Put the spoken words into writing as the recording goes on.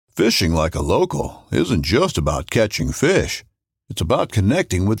Fishing like a local isn't just about catching fish. It's about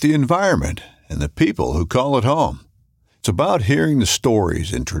connecting with the environment and the people who call it home. It's about hearing the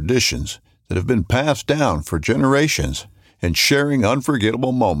stories and traditions that have been passed down for generations and sharing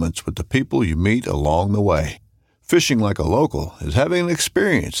unforgettable moments with the people you meet along the way. Fishing like a local is having an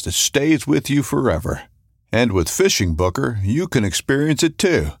experience that stays with you forever. And with Fishing Booker, you can experience it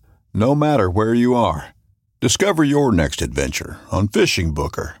too, no matter where you are. Discover your next adventure on Fishing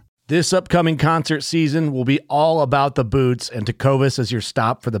Booker. This upcoming concert season will be all about the boots, and Tecovas is your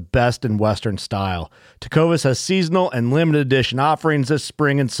stop for the best in Western style. Tecovas has seasonal and limited edition offerings this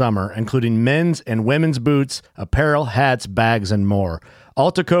spring and summer, including men's and women's boots, apparel, hats, bags, and more.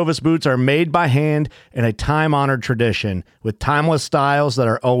 All Tecovas boots are made by hand in a time-honored tradition with timeless styles that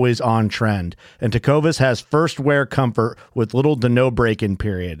are always on trend. And Tecovas has first wear comfort with little to no break-in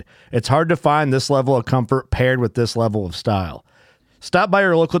period. It's hard to find this level of comfort paired with this level of style. Stop by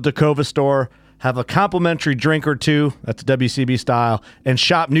your local Tecovas store, have a complimentary drink or two, that's WCB style, and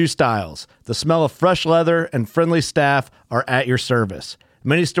shop new styles. The smell of fresh leather and friendly staff are at your service.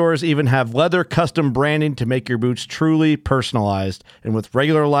 Many stores even have leather custom branding to make your boots truly personalized. And with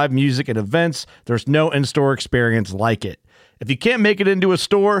regular live music and events, there's no in-store experience like it. If you can't make it into a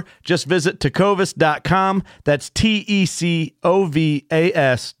store, just visit tecovas.com. That's TECOVAS.com.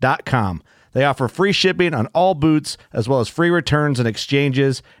 They offer free shipping on all boots, as well as free returns and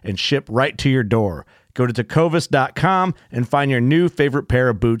exchanges, and ship right to your door. Go to tecovas.com and find your new favorite pair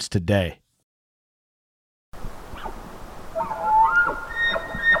of boots today.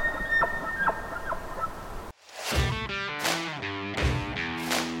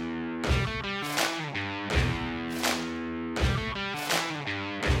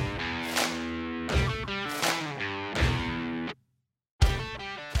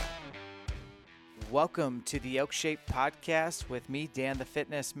 Welcome to the Elk Shape Podcast with me, Dan the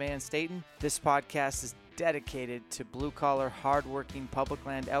Fitness Man Staten. This podcast is dedicated to blue-collar, hard-working public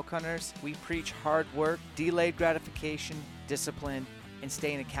land elk hunters. We preach hard work, delayed gratification, discipline, and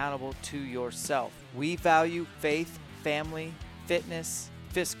staying accountable to yourself. We value faith, family, fitness,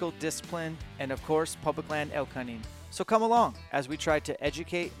 fiscal discipline, and of course, public land elk hunting. So come along as we try to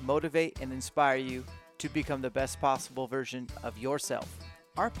educate, motivate, and inspire you to become the best possible version of yourself.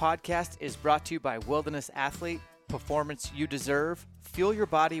 Our podcast is brought to you by Wilderness Athlete, performance you deserve. Fuel your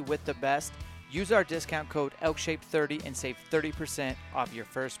body with the best. Use our discount code ELKSHAPE30 and save 30% off your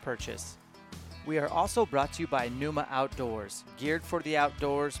first purchase. We are also brought to you by Numa Outdoors, geared for the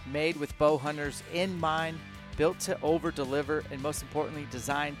outdoors, made with bow hunters in mind, built to over-deliver, and most importantly,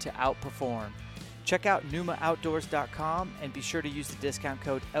 designed to outperform. Check out NumaOutdoors.com and be sure to use the discount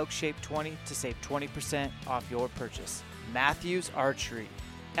code ELKSHAPE20 to save 20% off your purchase. Matthews Archery,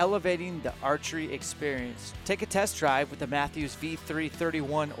 elevating the archery experience. Take a test drive with the Matthews V3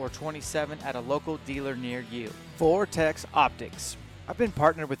 31 or 27 at a local dealer near you. Vortex Optics. I've been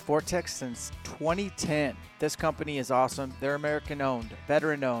partnered with Vortex since 2010. This company is awesome. They're American-owned,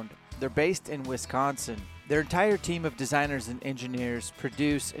 veteran-owned. They're based in Wisconsin. Their entire team of designers and engineers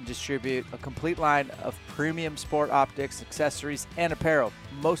produce and distribute a complete line of premium sport optics, accessories, and apparel.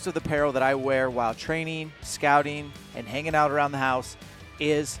 Most of the apparel that I wear while training, scouting, and hanging out around the house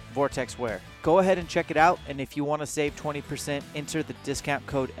is Vortex wear. Go ahead and check it out, and if you want to save 20%, enter the discount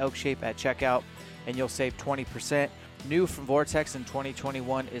code ELKSHAPE at checkout, and you'll save 20%. New from Vortex in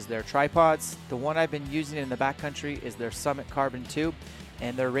 2021 is their tripods. The one I've been using in the backcountry is their Summit Carbon 2.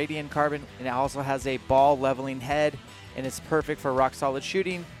 And their Radiant Carbon, and it also has a ball leveling head, and it's perfect for rock solid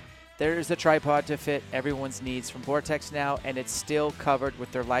shooting. There is a tripod to fit everyone's needs from Vortex now, and it's still covered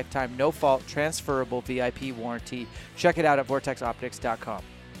with their lifetime no fault transferable VIP warranty. Check it out at vortexoptics.com.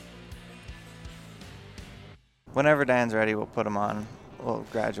 Whenever Dan's ready, we'll put them on. We'll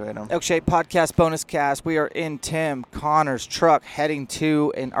graduate them. Elk Shape Podcast bonus cast. We are in Tim Connor's truck heading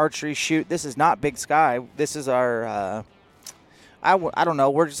to an archery shoot. This is not Big Sky. This is our I don't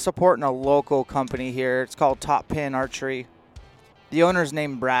know. We're just supporting a local company here. It's called Top Pin Archery. The owner's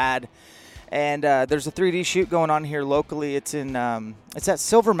named Brad, and there's a 3D shoot going on here locally. It's in it's at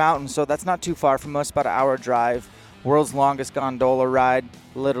Silver Mountain, so that's not too far from us. About an hour drive. World's longest gondola ride,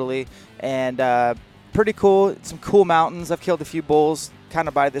 literally, and pretty cool. Some cool mountains. I've killed a few bulls, kind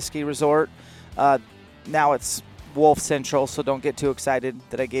of by the ski resort. Now it's Wolf Central, so don't get too excited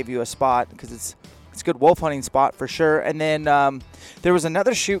that I gave you a spot because it's a good wolf hunting spot for sure. And then there was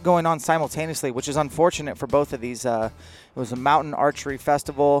another shoot going on simultaneously, which is unfortunate for both of these. It was a mountain archery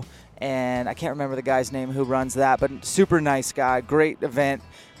festival, and I can't remember the guy's name who runs that, but super nice guy, great event.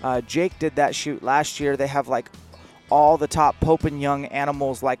 Jake did that shoot last year. They have like all the top Pope and Young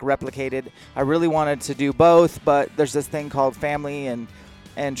animals like replicated. I really wanted to do both, but there's this thing called family and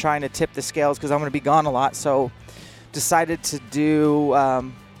and trying to tip the scales because I'm going to be gone a lot. So decided to do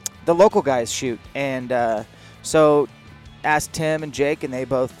the local guys shoot. And so asked Tim and Jake, and they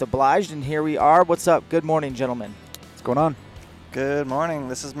both obliged, and here we are. What's up? Good morning, gentlemen. What's going on? Good morning.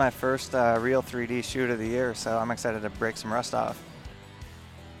 This is my first real 3D shoot of the year, so I'm excited to break some rust off.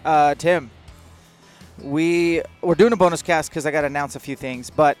 Tim, we're doing a bonus cast because I got to announce a few things.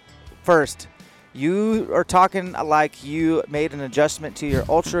 But first, you are talking like you made an adjustment to your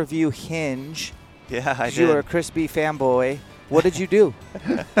Ultra View hinge. Yeah, I did. You are a crispy fanboy. What did you do?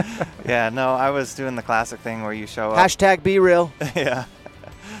 Yeah, no, I was doing the classic thing where you show up. Hashtag be real. Yeah.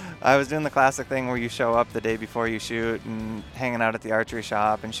 I was doing the classic thing where you show up the day before you shoot and hanging out at the archery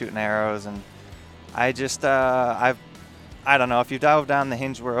shop and shooting arrows. And I just, I don't know, if you dive down the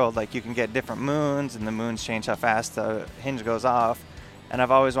hinge world, like you can get different moons and the moons change how fast the hinge goes off. And I've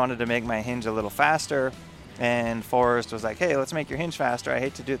always wanted to make my hinge a little faster. And Forrest was like, hey, let's make your hinge faster. I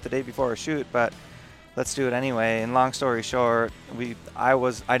hate to do it the day before a shoot, but let's do it anyway. And long story short, I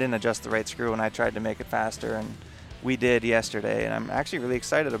didn't adjust the right screw when I tried to make it faster. And we did yesterday, and I'm actually really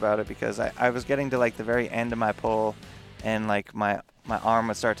excited about it because I was getting to like the very end of my pull, and like my arm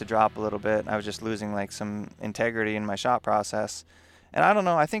would start to drop a little bit. I was just losing like some integrity in my shot process. And I don't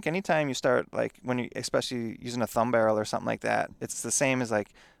know, I think anytime you start, like when you, especially using a thumb barrel or something like that, it's the same as like,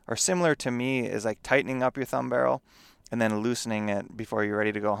 or similar to me, is like tightening up your thumb barrel and then loosening it before you're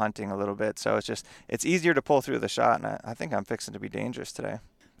ready to go hunting a little bit. So it's easier to pull through the shot, and I think I'm fixing to be dangerous today.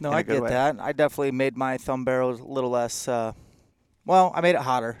 No, I get that. I definitely made my thumb barrel a little less, I made it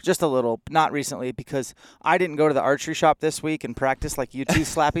hotter, just a little, not recently, because I didn't go to the archery shop this week and practice like you two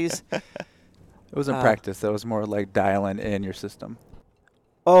slappies. It wasn't practice. That was more like dialing in your system.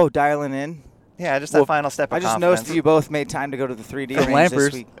 Oh, dialing in? Yeah, just that final step of I just confidence. noticed you both made time to go to the 3D From range this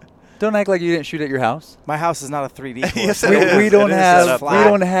Lampers. week. Don't act like you didn't shoot at your house. My house is not a 3D course. Yes, it is. We don't It is have set up we flat.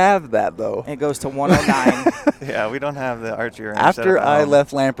 don't have that though. It goes to 109. Yeah, we don't have the archery range set After up at I home.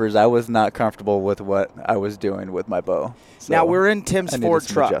 left Lampers, I was not comfortable with what I was doing with my bow. So Now, we're in Tim's I needed Ford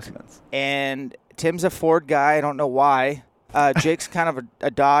some truck, adjustments. and Tim's a Ford guy. I don't know why. Jake's kind of a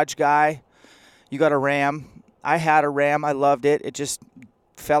Dodge guy. You got a Ram. I had a Ram. I loved it. It just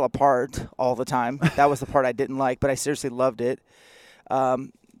fell apart all the time. That was the part I didn't like, but I seriously loved it.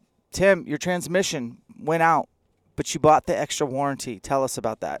 Tim, your transmission went out, but you bought the extra warranty. Tell us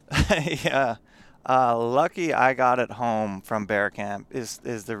about that. Yeah. Lucky I got it home from bear camp is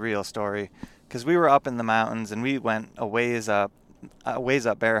the real story, because we were up in the mountains and we went a ways up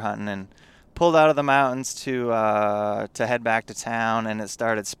bear hunting and pulled out of the mountains to head back to town, and it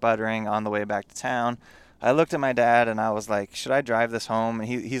started sputtering on the way back to town. I looked at my dad and I was like, should I drive this home? And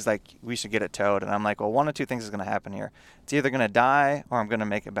he's like, we should get it towed. And I'm like, well, one of two things is going to happen here. It's either going to die or I'm going to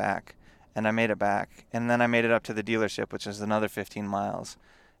make it back. And I made it back. And then I made it up to the dealership, which is another 15 miles.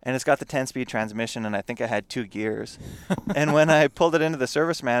 And it's got the 10-speed transmission, and I think I had 2 gears. And when I pulled it into the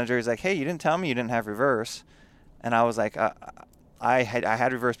service manager, he's like, hey, you didn't tell me you didn't have reverse. And I was like, I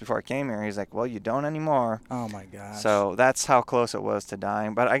had reverse before I came here. He's like, well, you don't anymore. Oh, my gosh. So that's how close it was to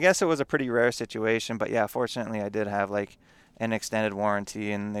dying. But I guess it was a pretty rare situation. But, yeah, fortunately I did have, like, an extended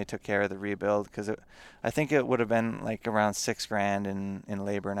warranty, and they took care of the rebuild, because I think it would have been, like, around $6,000 in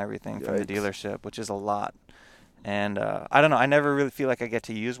labor and everything from the Yikes. dealership, which is a lot. And I don't know. I never really feel like I get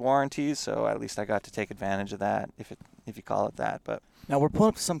to use warranties, so at least I got to take advantage of that, if you call it that. But Now, we're pulling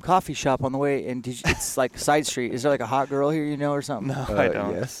up to some coffee shop on the way, and it's like side street. Is there like a hot girl here, or something? no, I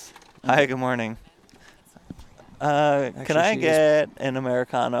don't. Yes. Hi, good morning. Can Actually, I she is get an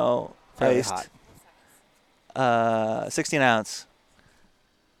Americano Fairly iced? hot. 16 ounce.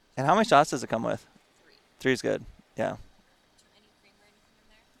 And how many shots does it come with? 3 is good. Yeah.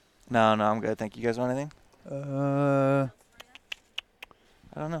 No, I'm good. Thank you. You guys want anything? I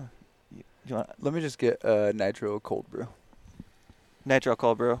don't know. You want Let me just get nitro cold brew. nitro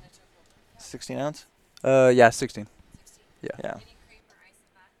cold brew? 16 ounce? Yeah, 16. Yeah.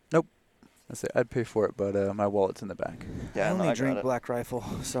 That's it. I'd pay for it, but my wallet's in the back. Yeah, I no, only I got drink it. Black Rifle,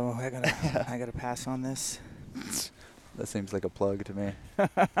 so I gotta pass on this. That seems like a plug to me.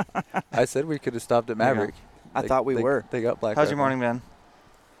 I said we could have stopped at There you go. Maverick. I thought we were. They got black. How's your Rifle. morning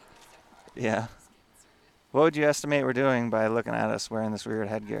been? Yeah. What would you estimate we're doing by looking at us wearing this weird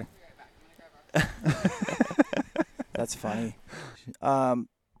headgear? That's funny.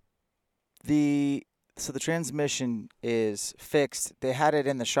 So the transmission is fixed. They had it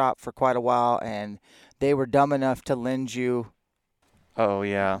in the shop for quite a while, and they were dumb enough to lend you Oh,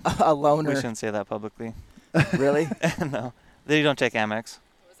 yeah. a We loaner. shouldn't say that publicly. Really? No. They don't take Amex.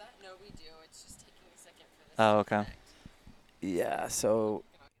 Was that? No, we do. It's just taking a second for this. Oh, okay. Yeah. So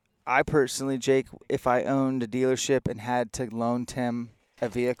I personally, Jake, if I owned a dealership and had to loan Tim a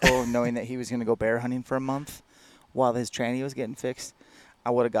vehicle knowing that he was going to go bear hunting for a month while his tranny was getting fixed,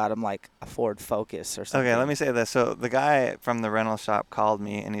 I would have got him like a Ford Focus or something. Okay, let me say this. So the guy from the rental shop called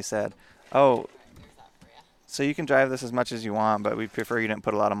me and he said, "Oh, so you can drive this as much as you want, but we prefer you didn't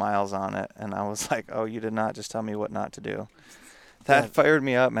put a lot of miles on it." And I was like, "Oh, you did not just tell me what not to do." That fired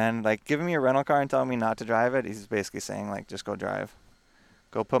me up, man. Like, giving me a rental car and telling me not to drive it, he's basically saying, like, just go drive.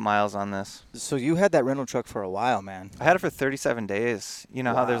 Go put miles on this. So you had that rental truck for a while, man. I had it for 37 days. You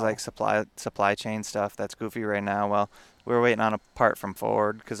know how there's, like, supply chain stuff that's goofy right now? Well, we were waiting on a part from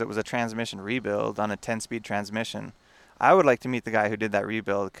Ford because it was a transmission rebuild on a 10-speed transmission. I would like to meet the guy who did that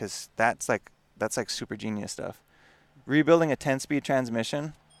rebuild because that's like super genius stuff. Rebuilding a 10-speed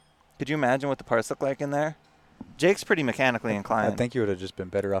transmission, could you imagine what the parts look like in there? Jake's pretty mechanically inclined. I think you would have just been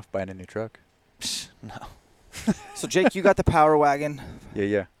better off buying a new truck. Psh, no. So, Jake, you got the Power Wagon.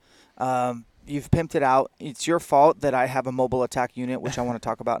 Yeah. You've pimped it out. It's your fault that I have a mobile attack unit, which I want to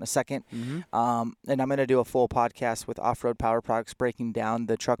talk about in a second. Mm-hmm. And I'm going to do a full podcast with Off-Road Power Products breaking down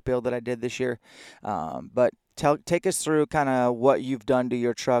the truck build that I did this year. But take us through kind of what you've done to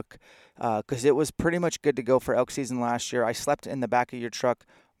your truck, because it was pretty much good to go for elk season last year. I slept in the back of your truck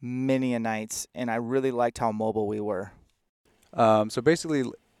many a nights, and I really liked how mobile we were. So basically,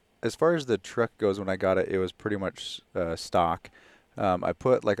 as far as the truck goes, when I got it, it was pretty much stock. I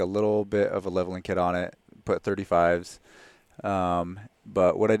put like a little bit of a leveling kit on it, put 35s.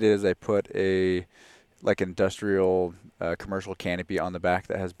 But what I did is I put a like industrial commercial canopy on the back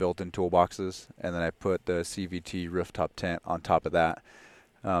that has built-in toolboxes, and then I put the CVT rooftop tent on top of that.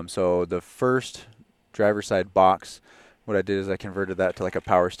 So the first driver's side box, what I did is I converted that to like a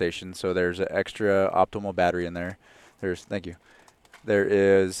power station. So there's an extra optimal battery in there. There is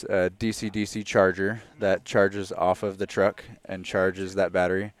a DC-DC charger that charges off of the truck and charges that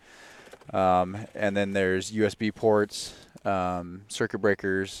battery. And then there's USB ports, circuit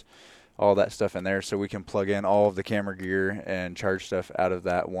breakers, all that stuff in there. So we can plug in all of the camera gear and charge stuff out of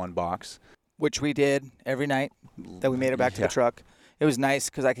that one box. Which we did every night that we made it back to the truck. It was nice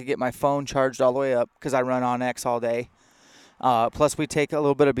because I could get my phone charged all the way up because I run on X all day. Plus, we take a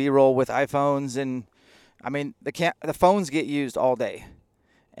little bit of B-roll with iPhones, and I mean the phones get used all day,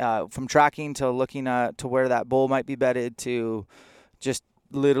 from tracking to looking to where that bull might be bedded to just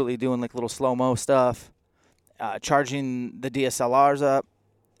literally doing like little slow-mo stuff, charging the DSLRs up,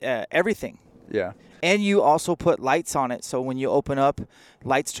 everything. Yeah. And you also put lights on it, so when you open up,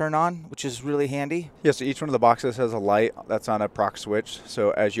 lights turn on, which is really handy. Yeah, so each one of the boxes has a light that's on a proc switch. So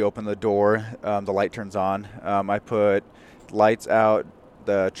as you open the door, the light turns on. I put lights out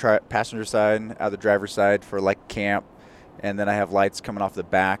the passenger side, out the driver's side for like camp, and then I have lights coming off the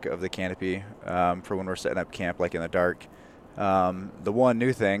back of the canopy for when we're setting up camp, like in the dark. The one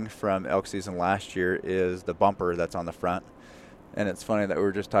new thing from elk season last year is the bumper that's on the front. And it's funny that we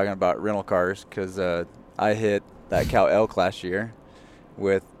were just talking about rental cars because I hit that cow elk last year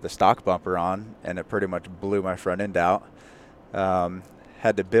with the stock bumper on, and it pretty much blew my front end out.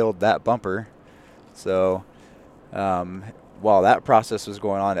 Had to build that bumper. So while that process was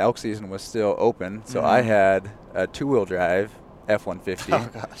going on, elk season was still open. So I had a two-wheel drive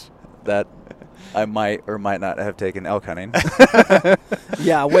F-150 that I might or might not have taken elk hunting.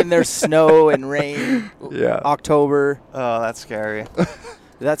 Yeah, when there's snow and rain, October. Oh, that's scary.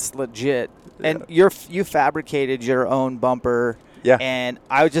 That's legit. And you fabricated your own bumper. Yeah. And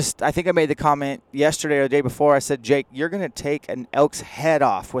I think I made the comment yesterday or the day before. I said, Jake, you're going to take an elk's head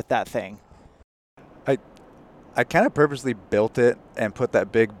off with that thing. I kind of purposely built it and put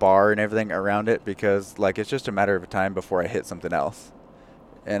that big bar and everything around it because like it's just a matter of time before I hit something else.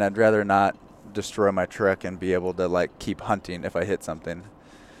 And I'd rather not destroy my truck and be able to like keep hunting if I hit something.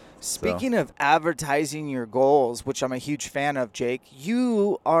 Speaking of advertising your goals, which I'm a huge fan of, Jake,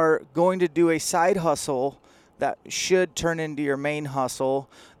 you are going to do a side hustle that should turn into your main hustle,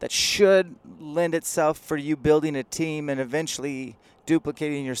 that should lend itself for you building a team and eventually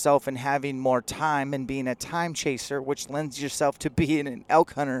duplicating yourself and having more time and being a time chaser, which lends yourself to being an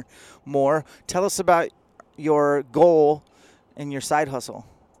elk hunter more. Tell us about your goal and your side hustle.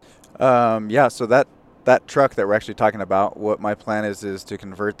 So that truck that we're actually talking about, what my plan is to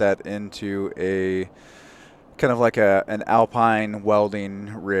convert that into a kind of like an alpine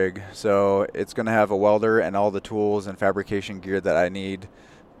welding rig. So it's going to have a welder and all the tools and fabrication gear that I need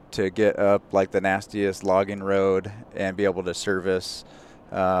to get up like the nastiest logging road and be able to service,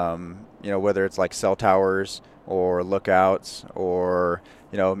 whether it's like cell towers or lookouts or,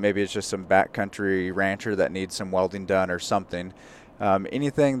 maybe it's just some backcountry rancher that needs some welding done or something.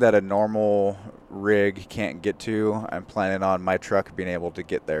 Anything that a normal rig can't get to, I'm planning on my truck being able to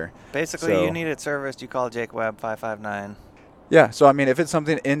get there. Basically, so, you need it serviced, you call Jake Webb 559. Yeah, so I mean, if it's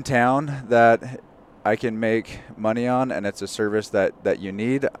something in town that I can make money on and it's a service that you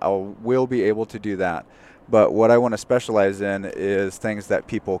need, will be able to do that. But what I want to specialize in is things that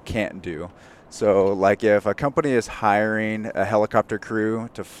people can't do. So like if a company is hiring a helicopter crew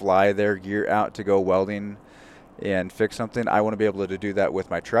to fly their gear out to go welding and fix something, I want to be able to do that with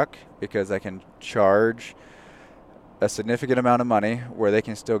my truck, because I can charge a significant amount of money where they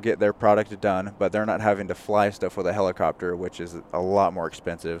can still get their product done, but they're not having to fly stuff with a helicopter, which is a lot more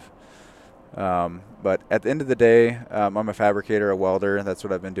expensive. But at the end of the day, I'm a fabricator, a welder. That's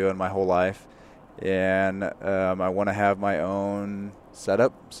what I've been doing my whole life. And I want to have my own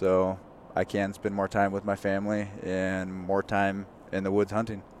setup so I can spend more time with my family and more time in the woods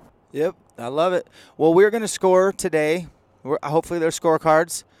hunting. Yep, I love it. Well, we're going to score today. Hopefully there's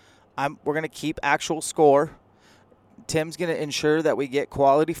scorecards. We're going to keep actual score. Tim's going to ensure that we get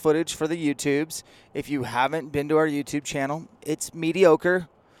quality footage for the YouTubes. If you haven't been to our YouTube channel, it's mediocre,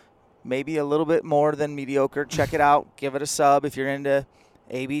 maybe a little bit more than mediocre. Check it out. Give it a sub if you're into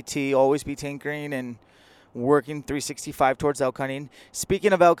ABT. Always be tinkering and working 365 towards elk hunting.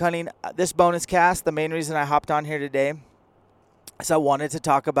 Speaking of elk hunting, this bonus cast, the main reason I hopped on here today is I wanted to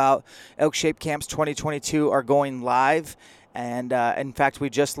talk about Elk Shape Camps 2022 are going live. And in fact, we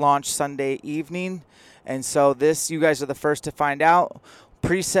just launched Sunday evening. And so you guys are the first to find out.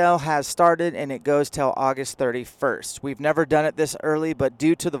 Pre-sale has started, and it goes till August 31st. We've never done it this early, but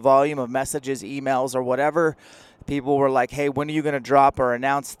due to the volume of messages, emails, or whatever, people were like, hey, when are you going to drop or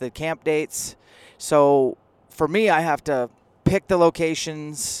announce the camp dates? So for me, I have to pick the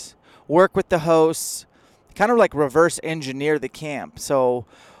locations, work with the hosts, kind of like reverse engineer the camp. So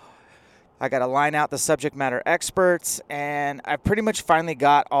I got to line out the subject matter experts, and I pretty much finally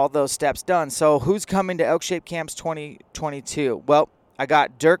got all those steps done. So who's coming to Elk Shape Camps 2022? Well, I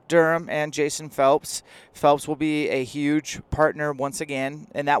got Dirk Durham and Jason Phelps. Phelps will be a huge partner once again,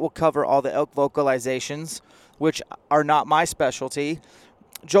 and that will cover all the elk vocalizations, which are not my specialty.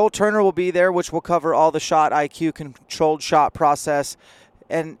 Joel Turner will be there, which will cover all the shot IQ, controlled shot process.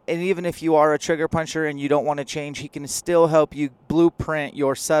 And even if you are a trigger puncher and you don't want to change, he can still help you blueprint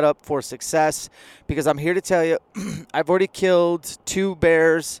your setup for success. Because I'm here to tell you, I've already killed 2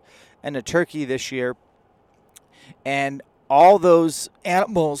 bears and a turkey this year. And all those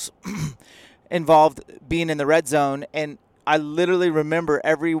animals involved being in the red zone. And I literally remember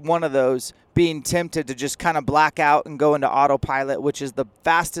every one of those being tempted to just kind of black out and go into autopilot, which is the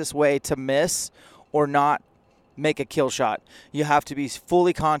fastest way to miss or not make a kill shot. You have to be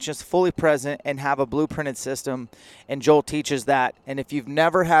fully conscious, fully present, and have a blueprinted system. And Joel teaches that. And if you've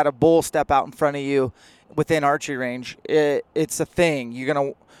never had a bull step out in front of you within archery range, it's a thing. You're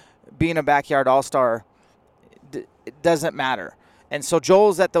going to be in a backyard all-star. It doesn't matter. And so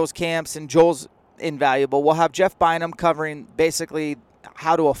Joel's at those camps, and Joel's invaluable. We'll have Jeff Bynum covering basically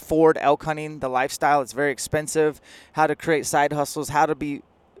how to afford elk hunting, the lifestyle. It's very expensive, how to create side hustles, how to be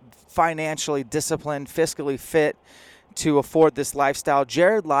financially disciplined, fiscally fit to afford this lifestyle.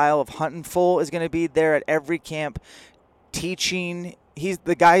 Jared Lyle of Huntin' Full is going to be there at every camp teaching.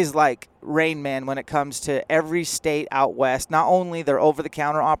 The guy's like Rain Man when it comes to every state out west. Not only their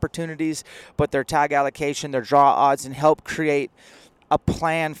over-the-counter opportunities, but their tag allocation, their draw odds, and help create a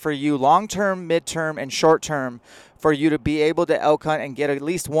plan for you long-term, mid-term, and short-term for you to be able to elk hunt and get at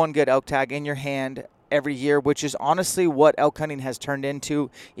least one good elk tag in your hand every year, which is honestly what elk hunting has turned into,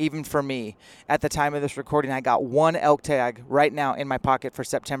 even for me. At the time of this recording, I got 1 elk tag right now in my pocket for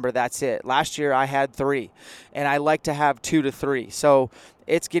September. That's it. Last year, I had 3, and I like to have 2 to 3. So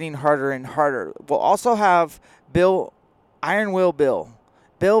it's getting harder and harder. We'll also have Iron Will Bill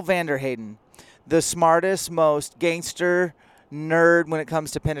Vanderhayden, the smartest, most gangster nerd when it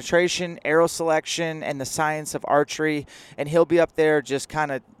comes to penetration, arrow selection, and the science of archery. And he'll be up there just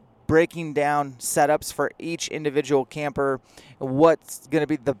kind of breaking down setups for each individual camper, what's going to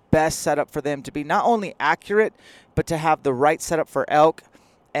be the best setup for them to be not only accurate, but to have the right setup for elk.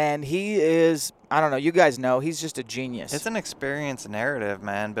 And he is, I don't know, you guys know, he's just a genius. It's an experienced narrative,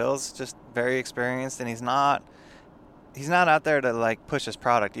 man. Bill's just very experienced, and he's not out there to like push his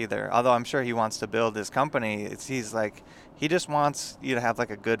product either. Although I'm sure he wants to build his company. He just wants you to have like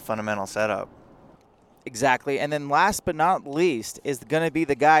a good fundamental setup. Exactly. And then last but not least is going to be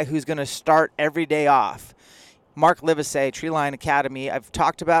the guy who's going to start every day off. Mark Livesey, Treeline Academy. I've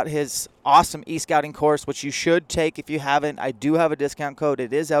talked about his awesome e-scouting course, which you should take if you haven't. I do have a discount code.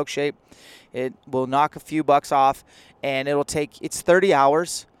 It is Elk Shape. It will knock a few bucks off, and it's 30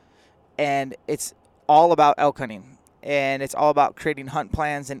 hours, and it's all about elk hunting. and it's all about creating hunt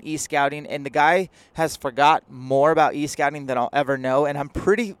plans and e-scouting. And the guy has forgot more about e-scouting than I'll ever know, and I'm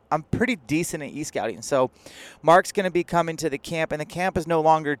pretty decent at e-scouting. So Mark's going to be coming to the camp, and the camp is no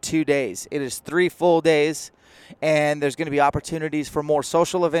longer 2 days. It is 3 full days, and there's going to be opportunities for more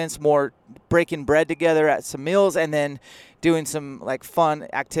social events, more breaking bread together at some meals, and then doing some like fun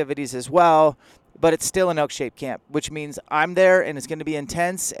activities as well. But it's still an elk shape camp, which means I'm there and it's going to be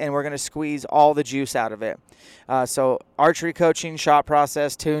intense, and we're going to squeeze all the juice out of it. So archery coaching, shot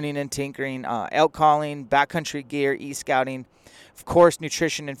process, tuning and tinkering, elk calling, backcountry gear, e-scouting, of course,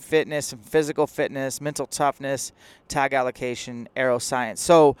 nutrition and fitness and physical fitness, mental toughness, tag allocation, arrow science.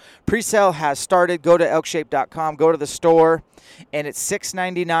 So pre-sale has started. Go to elkshape.com, go to the store, and it's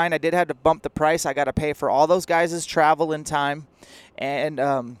 $6.99. I did have to bump the price. I got to pay for all those guys' travel and time.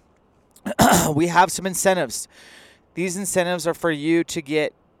 And we have some incentives. These incentives are for you to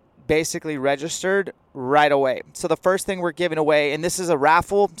get basically registered right away. So the first thing we're giving away, and this is a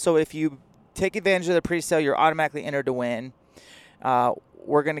raffle, so if you take advantage of the pre-sale, you're automatically entered to win.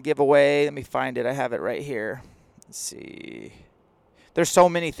 We're going to give away, let me find it. I have it right here. Let's see. There's so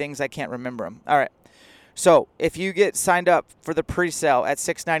many things I can't remember them. All right. So if you get signed up for the pre-sale at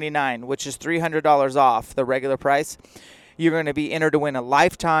 $6.99, which is $300 off the regular price, you're going to be entered to win a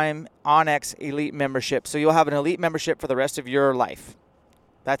lifetime Onyx Elite membership. So you'll have an Elite membership for the rest of your life.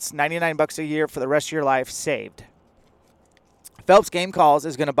 That's $99 a year for the rest of your life saved. Phelps Game Calls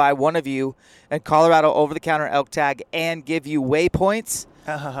is going to buy one of you a Colorado over-the-counter elk tag and give you waypoints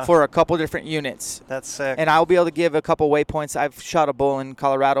for a couple different units. That's sick. And I'll be able to give a couple waypoints. I've shot a bull in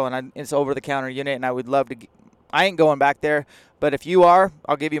Colorado, and it's over-the-counter unit, and I would love to. I ain't going back there, but if you are,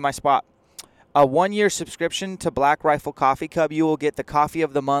 I'll give you my spot. A 1-year subscription to Black Rifle Coffee Cup. You will get the coffee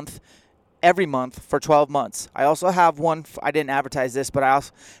of the month every month for 12 months. I also have one, I didn't advertise this, but I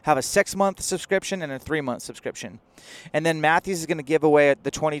also have a 6-month subscription and a 3-month subscription. And then Matthews is going to give away the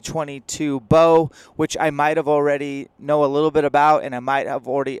 2022 bow, which I might have already know a little bit about, and I might have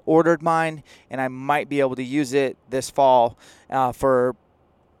already ordered mine, and I might be able to use it this fall for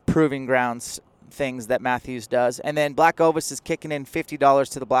proving grounds things that Matthews does. And then Black Ovis is kicking in $50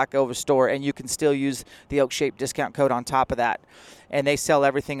 to the Black Ovis store, and you can still use the Elk Shape discount code on top of that. And they sell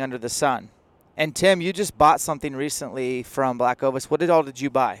everything under the sun. And Tim, you just bought something recently from Black Ovis. What all did you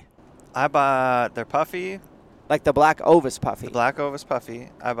buy? I bought their puffy. Like the Black Ovis puffy? The Black Ovis puffy.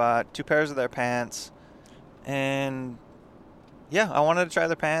 I bought 2 pairs of their pants. And yeah, I wanted to try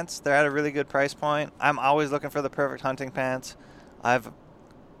their pants. They're at a really good price point. I'm always looking for the perfect hunting pants.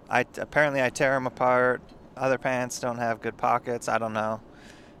 Apparently I tear them apart. Other pants don't have good pockets. I don't know.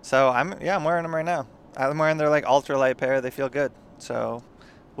 So I'm wearing them right now. I'm wearing their like ultralight pair. They feel good. So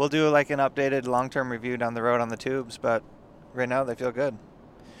we'll do like an updated long-term review down the road on the tubes, but right now they feel good.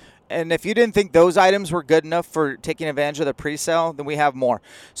 And if you didn't think those items were good enough for taking advantage of the pre-sale, then we have more.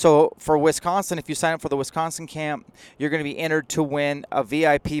 So for Wisconsin, if you sign up for the Wisconsin camp, you're going to be entered to win a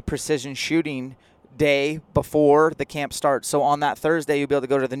VIP precision shooting day before the camp starts. So on that Thursday, you'll be able to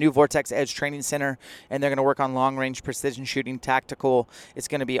go to the new Vortex Edge Training Center, and they're going to work on long-range precision shooting, tactical. It's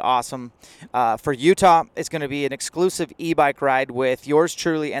going to be awesome. For Utah, it's going to be an exclusive e-bike ride with yours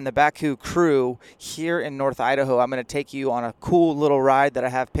truly and the Baku crew here in North Idaho. I'm going to take you on a cool little ride that I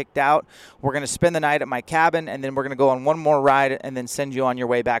have picked out. We're going to spend the night at my cabin, and then we're going to go on one more ride and then send you on your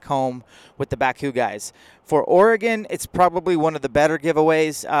way back home with the Baku guys. For Oregon, it's probably one of the better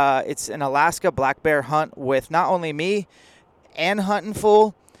giveaways. It's an Alaska black bear hunt with not only me and Huntin'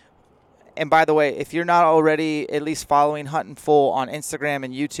 Fool. And by the way, if you're not already at least following Huntin' Fool on Instagram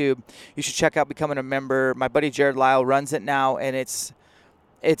and YouTube, you should check out becoming a member. My buddy Jared Lyle runs it now, and it's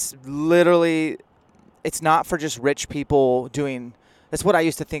literally, it's not for just rich people doing. That's what I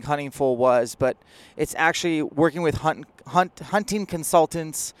used to think Hunting Fool was, but it's actually working with hunting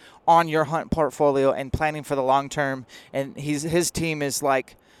consultants on your hunt portfolio and planning for the long term. And his team is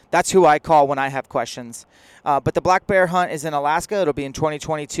like, that's who I call when I have questions. But the black bear hunt is in Alaska. It'll be in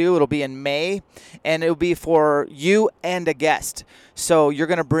 2022. It'll be in May, and it'll be for you and a guest. So you're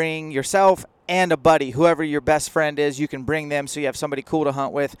going to bring yourself and a buddy, whoever your best friend is, you can bring them so you have somebody cool to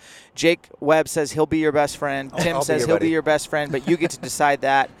hunt with. Jake Webb says he'll be your best friend. Tim says he'll be your best friend, but you get to decide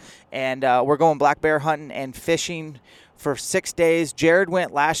that. And we're going black bear hunting and fishing for 6 days. Jared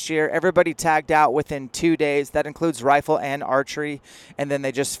went last year. Everybody tagged out within 2 days. That includes rifle and archery. And then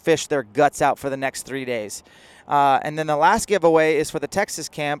they just fished their guts out for the next 3 days. And then the last giveaway is for the Texas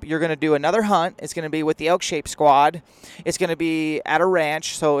camp. You're going to do another hunt. It's going to be with the Elk Shape squad. It's going to be at a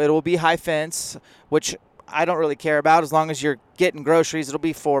ranch, so it will be high fence, which I don't really care about. As long as you're getting groceries, it'll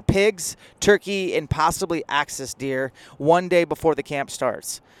be for pigs, turkey, and possibly axis deer one day before the camp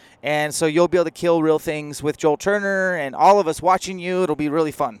starts. And so you'll be able to kill real things with Joel Turner and all of us watching you. It'll be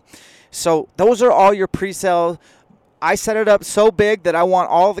really fun. So those are all your pre-sale. I set it up so big that I want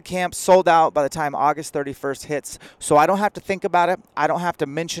all the camps sold out by the time August 31st hits. So I don't have to think about it. I don't have to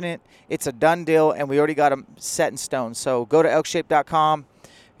mention it. It's a done deal, and we already got them set in stone. So go to elkshape.com,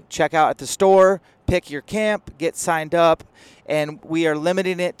 check out at the store, pick your camp, get signed up, and we are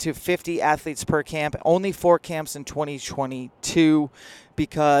limiting it to 50 athletes per camp, only 4 camps in 2022,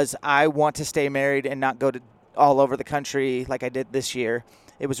 because I want to stay married and not go to all over the country like I did this year.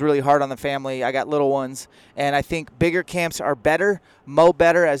 It was really hard on the family. I got little ones, and I think bigger camps are better, mow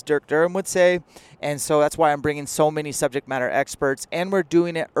better, as Dirk Durham would say, and so that's why I'm bringing so many subject matter experts, and we're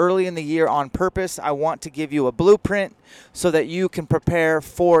doing it early in the year on purpose. I want to give you a blueprint so that you can prepare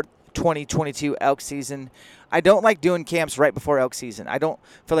for 2022 elk season. I don't like doing camps right before elk season. I don't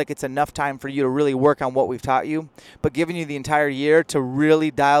feel like it's enough time for you to really work on what we've taught you, but giving you the entire year to really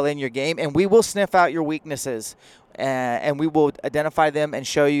dial in your game, and we will sniff out your weaknesses. And we will identify them and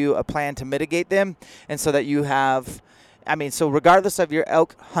show you a plan to mitigate them. And so that you have, so regardless of your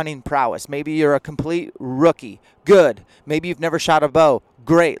elk hunting prowess, maybe you're a complete rookie, good. Maybe you've never shot a bow,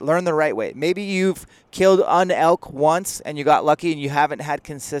 great. Learn the right way. Maybe you've killed an elk once and you got lucky and you haven't had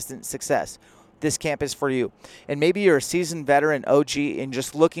consistent success. This camp is for you. And maybe you're a seasoned veteran OG and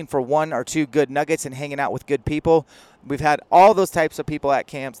just looking for 1 or 2 good nuggets and hanging out with good people. We've had all those types of people at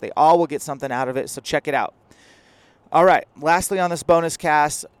camps. They all will get something out of it, so check it out. All right, lastly on this bonus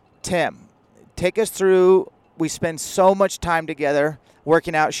cast, Tim, take us through. We spend so much time together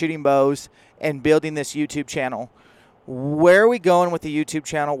working out, shooting bows, and building this YouTube channel. Where are we going with the YouTube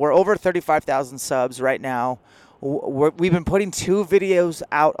channel? We're over 35,000 subs right now. We've been putting 2 videos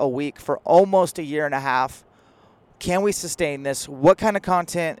out a week for almost a year and a half. Can we sustain this? What kind of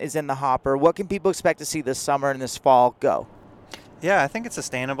content is in the hopper? What can people expect to see this summer and this fall? Go. Yeah, I think it's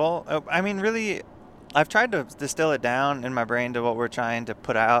sustainable. Really, I've tried to distill it down in my brain to what we're trying to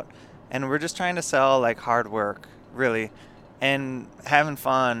put out, and we're just trying to sell like hard work, really, and having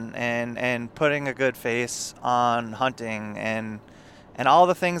fun and putting a good face on hunting and all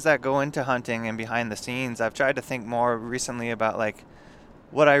the things that go into hunting and behind the scenes. I've tried to think more recently about like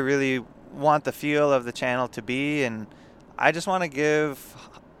what I really want the feel of the channel to be, and I just want to give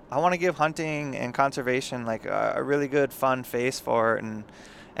hunting and conservation like a really good fun face for it.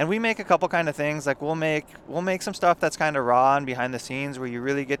 And we make a couple kind of things, like we'll make some stuff that's kind of raw and behind the scenes where you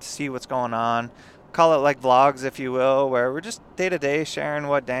really get to see what's going on. Call it like vlogs, if you will, where we're just day to day sharing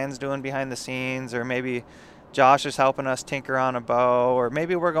what Dan's doing behind the scenes, or maybe Josh is helping us tinker on a bow, or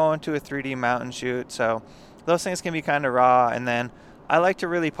maybe we're going to a 3D mountain shoot. So those things can be kind of raw. And then I like to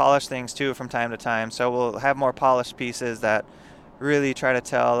really polish things too from time to time. So we'll have more polished pieces that really try to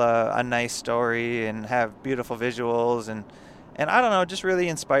tell a nice story and have beautiful visuals and I don't know, just really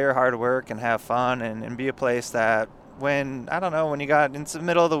inspire hard work and have fun and be a place that when you got into the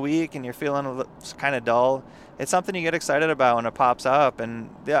middle of the week and you're feeling kind of dull, it's something you get excited about when it pops up. And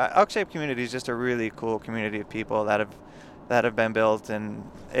the Elkshape community is just a really cool community of people that have been built, and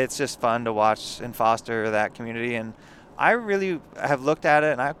it's just fun to watch and foster that community. And I really have looked at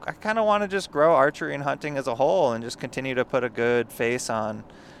it, and I kind of want to just grow archery and hunting as a whole and just continue to put a good face on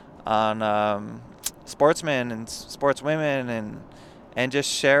sportsmen and sportswomen and just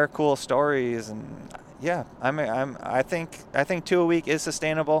share cool stories. And yeah, I think 2 a week is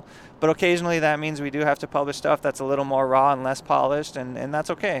sustainable, but occasionally that means we do have to publish stuff that's a little more raw and less polished, and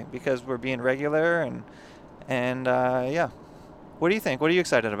that's okay because we're being regular and yeah. What do you think? What are you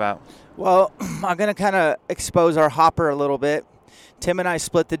excited about? Well, I'm going to kind of expose our hopper a little bit. Tim and I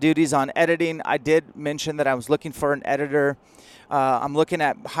split the duties on editing. I did mention that I was looking for an editor. I'm looking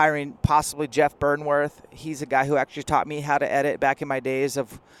at hiring possibly Jeff Burnworth. He's a guy who actually taught me how to edit back in my days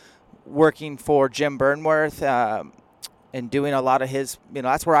of working for Jim Burnworth and doing a lot of his,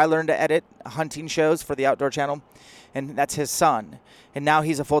 that's where I learned to edit hunting shows for the Outdoor Channel. And that's his son. And now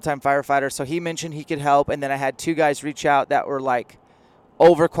he's a full-time firefighter. So he mentioned he could help. And then I had 2 guys reach out that were like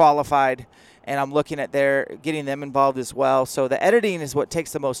overqualified. And I'm looking at getting them involved as well. So the editing is what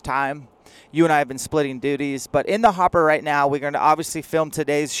takes the most time. You and I have been splitting duties. But in the hopper right now, we're going to obviously film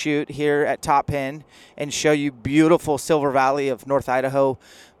today's shoot here at Top Pin and show you beautiful Silver Valley of North Idaho.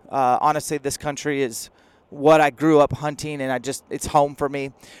 Honestly, this country is what I grew up hunting, and it's home for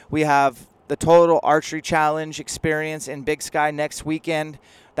me. We have the Total Archery Challenge experience in Big Sky next weekend.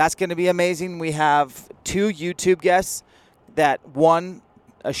 That's going to be amazing. We have 2 YouTube guests that won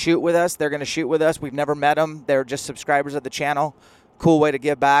a shoot with us. They're going to shoot with us. We've never met them. They're just subscribers of the channel. cool way to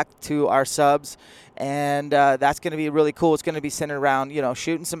give back to our subs. And that's going to be really cool. It's going to be centered around,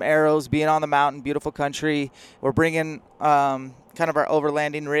 shooting some arrows, being on the mountain, beautiful country. We're bringing kind of our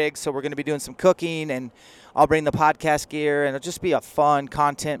overlanding rig, so we're going to be doing some cooking, and I'll bring the podcast gear, and it'll just be a fun,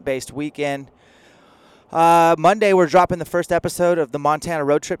 content-based weekend. Monday, we're dropping the first episode of the Montana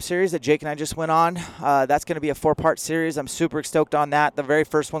Road Trip series that Jake and I just went on. That's going to be a 4-part series. I'm super stoked on that. The very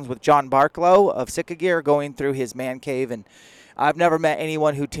first one's with John Barklow of Sitka Gear, going through his man cave, and I've never met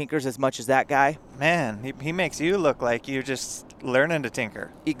anyone who tinkers as much as that guy. Man, he makes you look like you're just learning to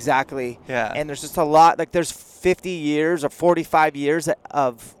tinker. Exactly. Yeah. And there's just a lot, like there's 50 years or 45 years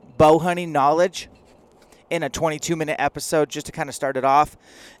of bow hunting knowledge in a 22-minute episode just to kind of start it off.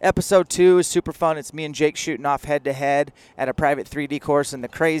 Episode 2 is super fun. It's me and Jake shooting off head-to-head at a private 3D course in the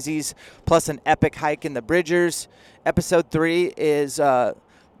Crazies, plus an epic hike in the Bridgers. Episode 3 is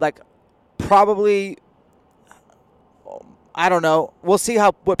probably, I don't know. We'll see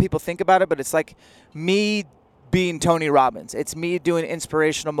what people think about it, but it's like me being Tony Robbins. It's me doing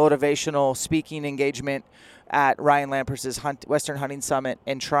inspirational, motivational speaking engagement at Ryan Lampert's Western Hunting Summit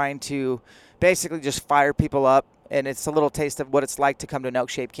and trying to basically just fire people up. And it's a little taste of what it's like to come to an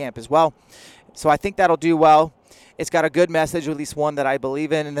Elk-Shaped camp as well. So I think that'll do well. It's got a good message, at least one that I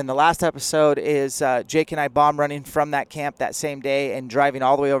believe in. And then the last episode is Jake and I bomb running from that camp that same day and driving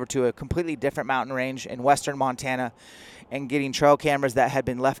all the way over to a completely different mountain range in western Montana and getting trail cameras that had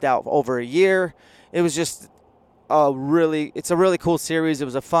been left out over a year. It was just it's a really cool series. It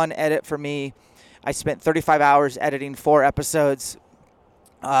was a fun edit for me. I spent 35 hours editing 4 episodes,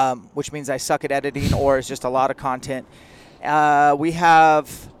 which means I suck at editing or it's just a lot of content. We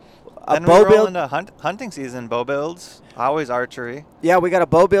have a bow build. Into hunting season, bow builds, always archery. Yeah, we got a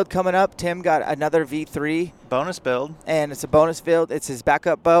bow build coming up. Tim got another V3. Bonus build. And it's a bonus build. It's his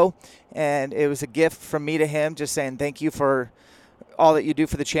backup bow. And it was a gift from me to him, just saying thank you for all that you do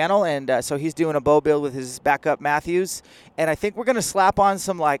for the channel. And so he's doing a bow build with his backup Matthews. And I think we're going to slap on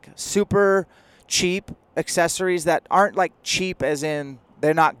some like super cheap accessories that aren't like cheap as in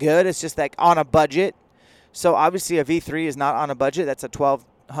they're not good. It's just like on a budget. So obviously a V3 is not on a budget. That's a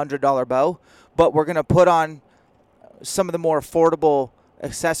 $1,200 bow. But we're going to put on some of the more affordable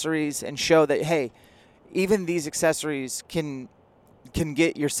accessories and show that, hey, even these accessories can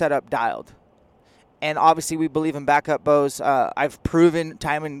get your setup dialed. And obviously we believe in backup bows. I've proven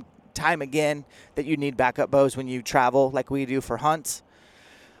time and time again that you need backup bows when you travel like we do for hunts.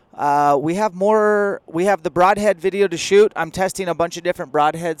 We have the broadhead video to shoot. I'm testing a bunch of different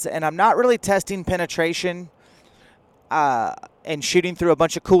broadheads, and I'm not really testing penetration and shooting through a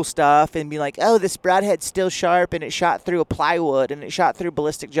bunch of cool stuff and be like, oh, this broadhead's still sharp, and it shot through a plywood, and it shot through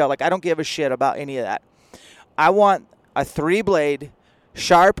ballistic gel. Like, I don't give a shit about any of that. I want a 3-blade,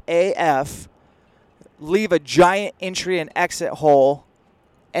 sharp AF, leave a giant entry and exit hole,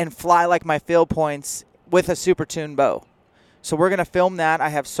 and fly like my field points with a super tuned bow. So we're going to film that. I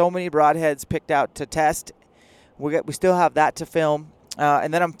have so many broadheads picked out to test. We still have that to film.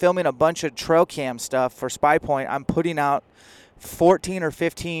 And then I'm filming a bunch of trail cam stuff for Spy Point. I'm putting out 14 or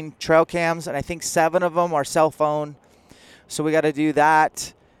 15 trail cams, and I think 7 of them are cell phone. So we got to do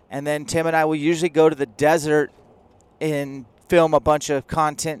that. And then Tim and I will usually go to the desert and film a bunch of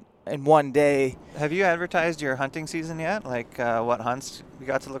content in one day. Have you advertised your hunting season yet? Like what hunts you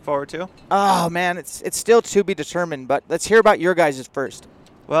got to look forward to? Oh, man, it's still to be determined, but let's hear about your guys' first.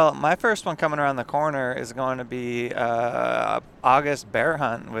 Well, my first one coming around the corner is going to be August bear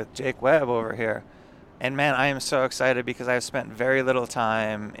hunt with Jake Webb over here. And, man, I am so excited because I've spent very little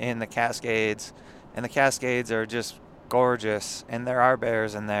time in the Cascades, and the Cascades are just gorgeous, and there are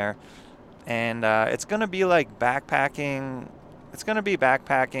bears in there. And it's going to be like backpacking. It's going to be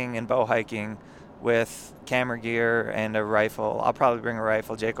backpacking and bow hiking with camera gear and a rifle. I'll probably bring a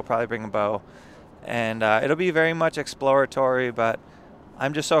rifle. Jake will probably bring a bow. And it'll be very much exploratory, but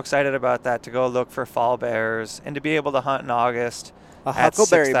I'm just so excited about that, to go look for fall bears and to be able to hunt in August at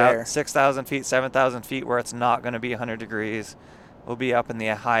huckleberry bear. 6,000 feet, 7,000 feet where it's not going to be 100 degrees. We'll be up in the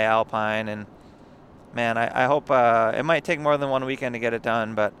high alpine. And, man, I hope it might take more than one weekend to get it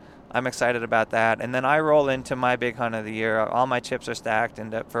done, but I'm excited about that. And then I roll into my big hunt of the year. All my chips are stacked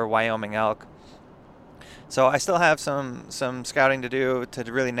for Wyoming elk. So I still have some scouting to do to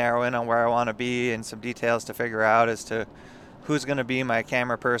really narrow in on where I want to be, and some details to figure out as to who's going to be my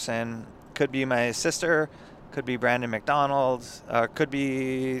camera person. Could be my sister, could be Brandon McDonald, could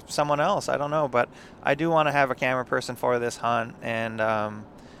be someone else. I don't know. But I do want to have a camera person for this hunt, and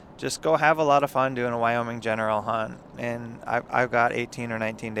just go have a lot of fun doing a Wyoming general hunt. And I've got 18 or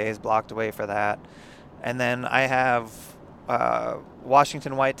 19 days blocked away for that. And then I have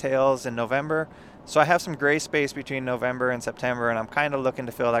Washington whitetails in November, So I have some gray space between November and September, and I'm kind of looking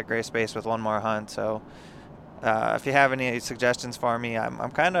to fill that gray space with one more hunt. So if you have any suggestions for me,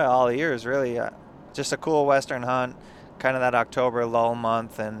 I'm kind of all ears, really. Just a cool Western hunt, kind of that October lull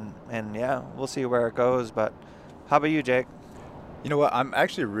month, and yeah, we'll see where it goes. But how about you, Jake? You know what? I'm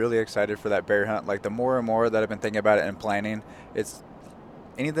actually really excited for that bear hunt. Like, the more and more that I've been thinking about it and planning, it's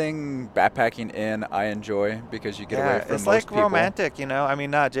anything backpacking in, I enjoy, because you get away from it's most like people. romantic, you know. I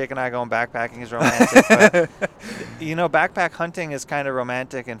mean, not Jake and I going backpacking is romantic, but you know, backpack hunting is kind of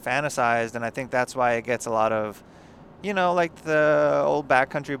romantic and fantasized, and I think that's why it gets a lot of, you know, like the old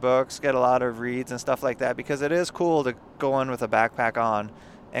backcountry books get a lot of reads and stuff like that, because it is cool to go in with a backpack on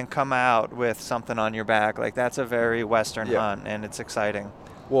and come out with something on your back. Like, that's a very Western hunt, and it's exciting.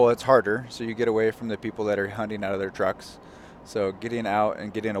 Well, it's harder, so you get away from the people that are hunting out of their trucks. So getting out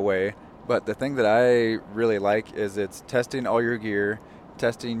and getting away. But the thing that I really like is it's testing all your gear,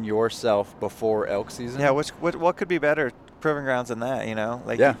 testing yourself before elk season. Yeah, what could be better proving grounds than that, you know?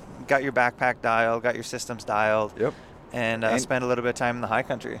 Like, you got your backpack dialed, got your systems dialed. Yep. And spend a little bit of time in the high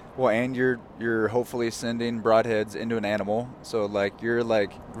country. Well, and you're hopefully sending broadheads into an animal, so like you're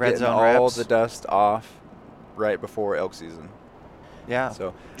like red getting zone all reps. the dust off right before elk season. Yeah.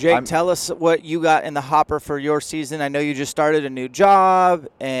 So Jake, tell us what you got in the hopper for your season. I know you just started a new job,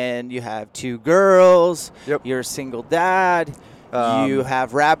 and you have 2 girls. Yep. You're a single dad. You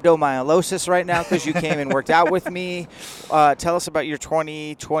have rhabdomyolysis right now because you came and worked out with me. Tell us about your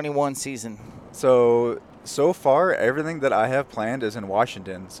 2021 season. So far, everything that I have planned is in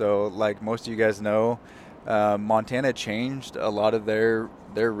Washington. So, like most of you guys know, Montana changed a lot of their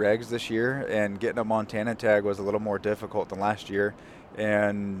regs this year, and getting a Montana tag was a little more difficult than last year,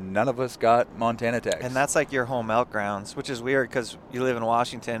 and none of us got Montana tags. And that's like your home elk grounds, which is weird because you live in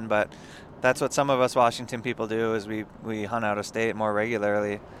Washington, but that's what some of us Washington people do is we hunt out of state more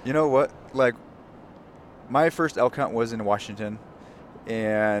regularly. You know what? Like, my first elk hunt was in Washington,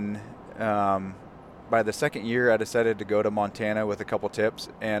 and by the second year, I decided to go to Montana with a couple tips,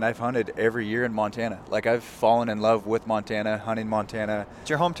 and I've hunted every year in Montana. Like, I've fallen in love with Montana, hunting Montana. It's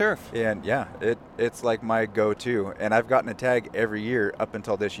your home turf. And yeah, it's like my go-to, and I've gotten a tag every year up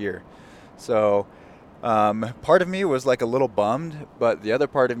until this year. So part of me was like a little bummed, but the other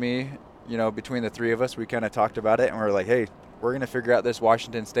part of me, you know, between the 3 of us, we kind of talked about it, and we're like, hey, we're going to figure out this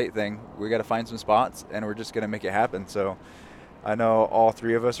Washington State thing. We got to find some spots, and we're just going to make it happen. So I know all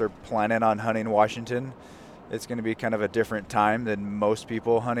 3 of us are planning on hunting Washington. It's going to be kind of a different time than most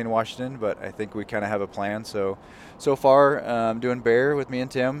people hunting Washington, but I think we kind of have a plan. So far, I'm doing bear with me and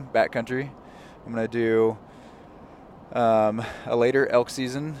Tim, backcountry. I'm going to do a later elk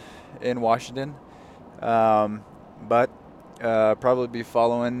season in Washington, but probably be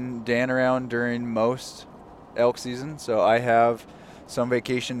following Dan around during most elk season. So I have some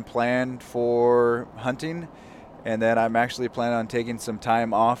vacation planned for hunting, and then I'm actually planning on taking some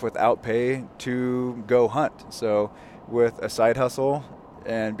time off without pay to go hunt. So with a side hustle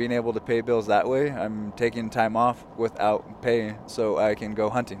and being able to pay bills that way, I'm taking time off without pay so I can go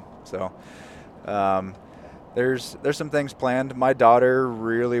hunting. So there's some things planned. My daughter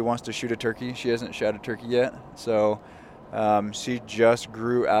really wants to shoot a turkey. She hasn't shot a turkey yet. So she just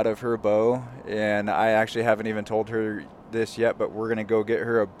grew out of her bow, and I actually haven't even told her this yet, but we're going to go get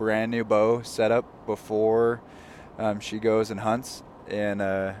her a brand new bow set up before she goes and hunts, and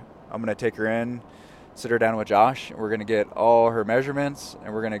I'm going to take her in, sit her down with Josh. We're going to get all her measurements,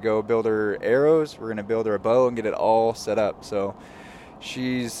 and we're going to go build her arrows. We're going to build her a bow and get it all set up. So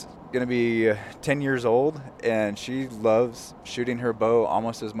she's going to be 10 years old, and she loves shooting her bow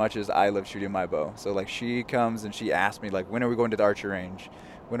almost as much as I love shooting my bow. So, like, she comes and she asks me, like, when are we going to the archery range?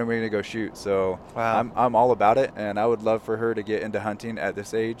 When are we going to go shoot? So wow. I'm all about it, and I would love for her to get into hunting at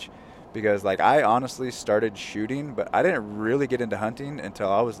this age. Because, like, I honestly started shooting, but I didn't really get into hunting until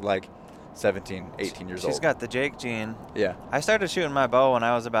I was, like, 17, 18 years old. She's got the Jake gene. Yeah. I started shooting my bow when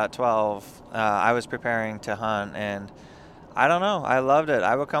I was about 12. I was preparing to hunt, and I don't know. I loved it.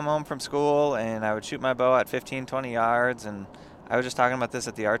 I would come home from school, and I would shoot my bow at 15, 20 yards, and I was just talking about this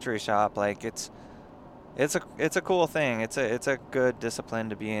at the archery shop. Like, it's a cool thing. It's a good discipline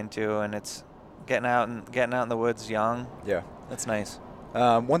to be into, and it's getting out in the woods young. Yeah. That's nice.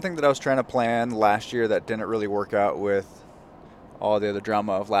 One thing that I was trying to plan last year that didn't really work out with all the other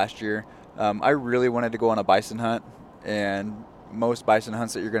drama of last year, I really wanted to go on a bison hunt, and most bison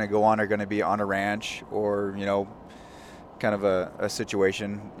hunts that you're going to go on are going to be on a ranch or, you know, kind of a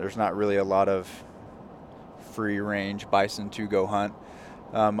situation. There's not really a lot of free range bison to go hunt.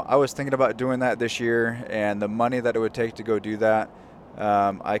 I was thinking about doing that this year, and the money that it would take to go do that,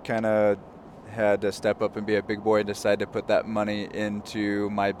 I kind of had to step up and be a big boy and decide to put that money into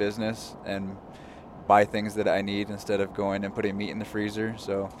my business and buy things that I need instead of going and putting meat in the freezer.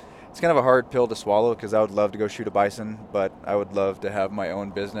 So it's kind of a hard pill to swallow because I would love to go shoot a bison, but I would love to have my own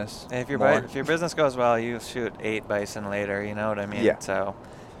business. If your more. if your business goes well, you shoot 8 bison later. You know what I mean? Yeah. So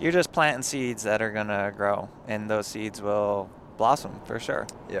you're just planting seeds that are gonna grow, and those seeds will blossom for sure.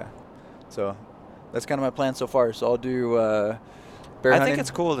 Yeah. So that's kind of my plan so far. So I'll do bear I hunting. think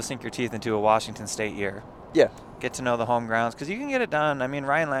it's cool to sink your teeth into a Washington State year. Yeah. Get to know the home grounds because you can get it done. I mean,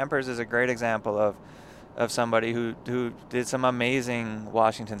 Ryan Lampers is a great example of somebody who did some amazing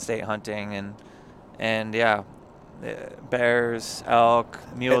Washington State hunting and yeah, bears, elk,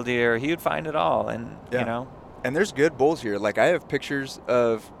 mule deer. He would find it all, and Yeah. you know. And there's good bulls here. Like I have pictures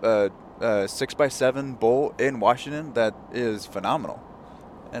of a 6x7 bull in Washington that is phenomenal.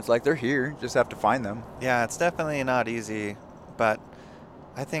 And it's like they're here, just have to find them. Yeah, it's definitely not easy, but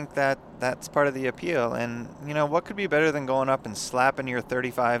I think that's part of the appeal. And you know, what could be better than going up and slapping your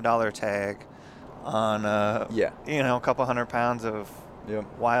 $35 tag on Yeah. you know, a couple 100 pounds of Yep.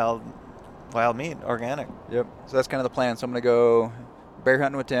 wild meat, organic. Yep. So that's kind of the plan. So I'm going to go bear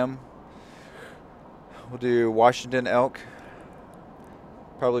hunting with Tim. We'll do Washington elk.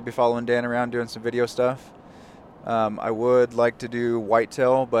 Probably be following Dan around doing some video stuff. I would like to do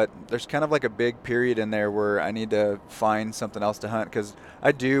whitetail, but there's kind of like a big period in there where I need to find something else to hunt because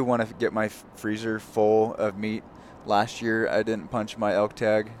I do want to get my freezer full of meat. Last year I didn't punch my elk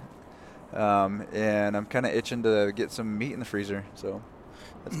tag, and I'm kind of itching to get some meat in the freezer. So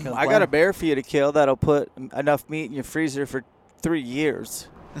that's kind of I got a bear for you to kill that'll put enough meat in your freezer for 3 years.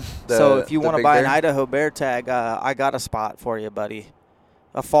 So if you want to big buy an bear? Idaho bear tag, I got a spot for you, buddy.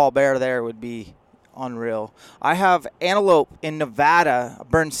 A fall bear there would be unreal. I have antelope in Nevada. I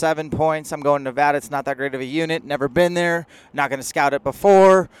burned 7 points. I'm going to Nevada. It's not that great of a unit. Never been there. Not going to scout it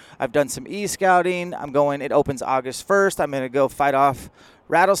before. I've done some e-scouting. I'm going. It opens August 1st. I'm going to go fight off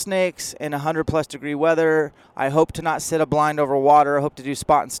rattlesnakes in 100-plus degree weather. I hope to not sit a blind over water. I hope to do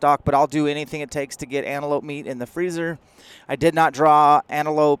spot and stalk, but I'll do anything it takes to get antelope meat in the freezer. I did not draw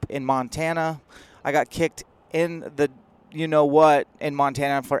antelope in Montana. I got kicked in the you-know-what in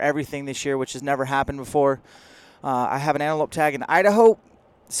Montana for everything this year, which has never happened before. I have an antelope tag in Idaho,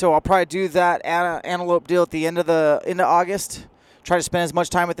 so I'll probably do that antelope deal at the end of August. Try to spend as much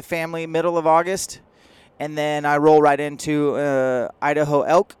time with the family middle of August. And then I roll right into Idaho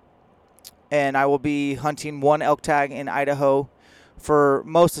elk, and I will be hunting 1 elk tag in Idaho for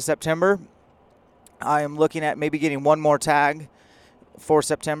most of September. I am looking at maybe getting 1 more tag for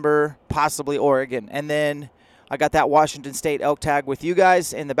September, possibly Oregon. And then I got that Washington State elk tag with you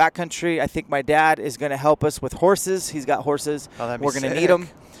guys in the backcountry. I think my dad is going to help us with horses. He's got horses. Oh, that'd be We're going to sick. need them.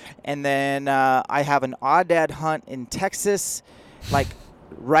 And then I have an oddad hunt in Texas, like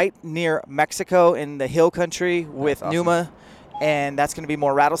right near Mexico in the hill country with awesome. Numa, and that's going to be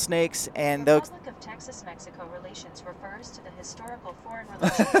more rattlesnakes. And The those, Republic of Texas-Mexico relations refers to the historical foreign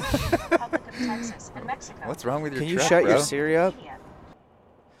relations between the Republic of Texas and Mexico. What's wrong with your can you truck, shut bro? your Siri up? Media.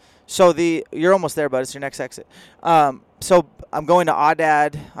 So you're almost there, bud. It's your next exit. So I'm going to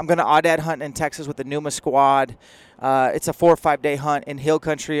Aoudad. I'm going to Aoudad hunt in Texas with the Numa squad. It's a 4 or 5 day hunt in hill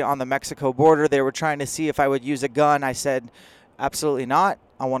country on the Mexico border. They were trying to see if I would use a gun. I said, absolutely not.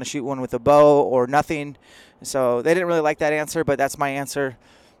 I want to shoot one with a bow or nothing. So they didn't really like that answer, but that's my answer.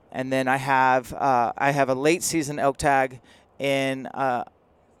 And then I have a late season elk tag in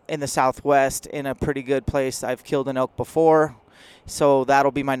the Southwest in a pretty good place. I've killed an elk before. So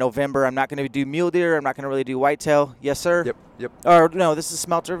that'll be my November. I'm not going to do mule deer. I'm not going to really do whitetail. Yes, sir? Yep. Or no, this is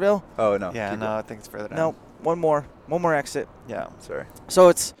Smelterville. Oh, no. Yeah, keep no, going. I think it's further down. No, one more exit. Yeah. Sorry. So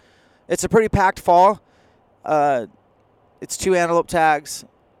it's a pretty packed fall. It's 2 antelope tags.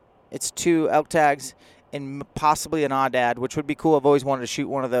 It's 2 elk tags and possibly an Aoudad, which would be cool. I've always wanted to shoot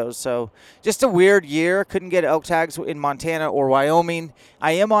one of those. So just a weird year. Couldn't get elk tags in Montana or Wyoming.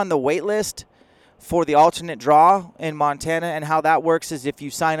 I am on the wait list for the alternate draw in Montana, and how that works is if you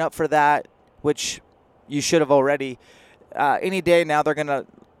sign up for that, which you should have already, any day now they're gonna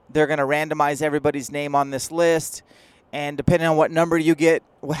randomize everybody's name on this list, and depending on what number you get,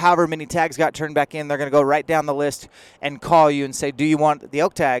 however many tags got turned back in, they're gonna go right down the list and call you and say, do you want the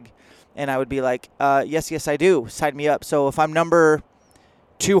elk tag? And I would be like, yes, I do. Sign me up. So if I'm number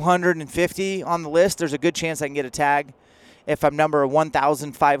 250 on the list, there's a good chance I can get a tag. If I'm number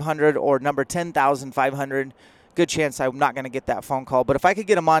 1,500 or number 10,500, good chance I'm not going to get that phone call. But if I could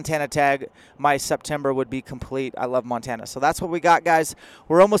get a Montana tag, my September would be complete. I love Montana. So that's what we got, guys.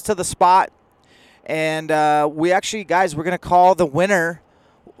 We're almost to the spot. And we're going to call the winner.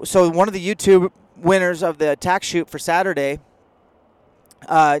 So one of the YouTube winners of the tack shoot for Saturday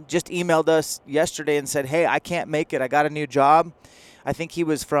just emailed us yesterday and said, hey, I can't make it. I got a new job. I think he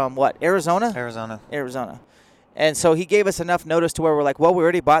was from Arizona? Arizona. And so he gave us enough notice to where we're like, well, we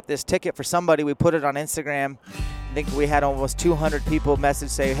already bought this ticket for somebody. We put it on Instagram. I think we had almost 200 people message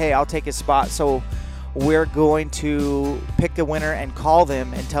say, hey, I'll take his spot. So we're going to pick the winner and call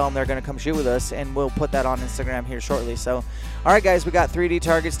them and tell them they're going to come shoot with us, and we'll put that on Instagram here shortly. So, all right, guys, we got 3D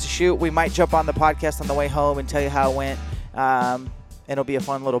targets to shoot. We might jump on the podcast on the way home and tell you how it went. It'll be a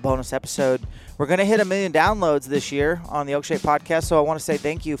fun little bonus episode. We're going to hit 1 million downloads this year on the Elk Shape Podcast, so I want to say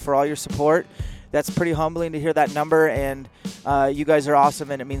thank you for all your support. That's pretty humbling to hear that number, and you guys are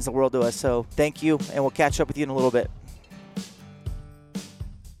awesome, and it means the world to us. So thank you, and we'll catch up with you in a little bit.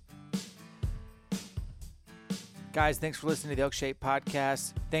 Guys, thanks for listening to the Elk Shape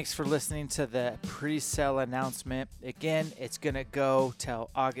Podcast. Thanks for listening to the pre-sale announcement. Again, it's going to go till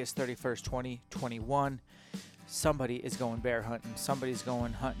August 31st, 2021. Somebody is going bear hunting. Somebody's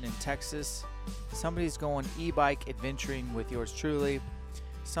going hunting in Texas. Somebody's going e-bike adventuring with yours truly.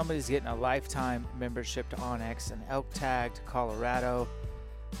 Somebody's getting a lifetime membership to Onyx and Elk Tag to Colorado,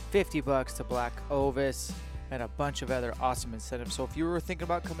 $50 to Black Ovis, and a bunch of other awesome incentives. So if you were thinking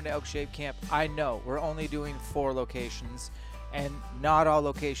about coming to Elk Shape Camp, I know we're only doing 4 locations, and not all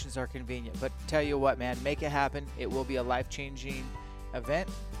locations are convenient. But tell you what, man, make it happen. It will be a life-changing event.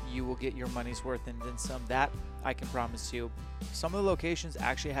 You will get your money's worth and then some. That I can promise you. Some of the locations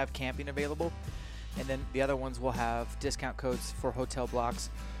actually have camping available, and then the other ones will have discount codes for hotel blocks.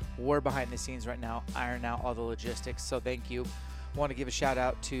 We're behind the scenes right now, iron out all the logistics, so thank you. Want to give a shout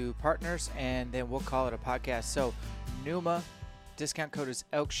out to partners, and then we'll call it a podcast. So Numa, discount code is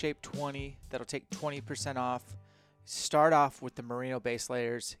ElkShape20. That'll take 20% off. Start off with the merino base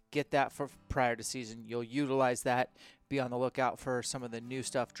layers. Get that for prior to season. You'll utilize that. Be on the lookout for some of the new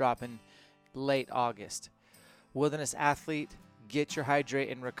stuff dropping late August. Wilderness Athlete, get your hydrate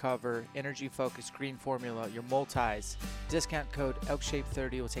and recover energy focused green formula, your multis. Discount code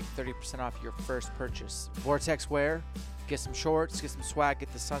ElkShape30 will take 30% off your first purchase. Vortex Wear, get some shorts, get some swag,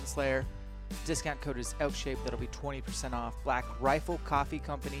 get the Sun Slayer. Discount code is ElkShape. That'll be 20% off. Black Rifle Coffee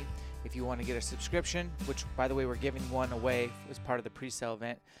Company, if you want to get a subscription, which, by the way, we're giving one away as part of the pre-sale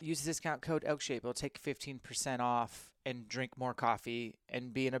event. Use the discount code ElkShape. It'll take 15% off and drink more coffee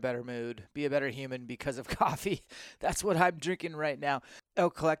and be in a better mood, be a better human because of coffee. That's what I'm drinking right now.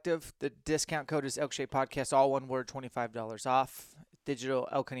 Elk Collective, the discount code is ElkShape Podcast, all one word, $25 off. Digital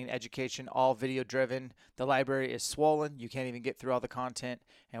elk hunting education, all video driven. The library is swollen. You can't even get through all the content,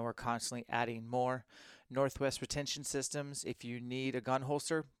 and we're constantly adding more. Northwest Retention Systems, if you need a gun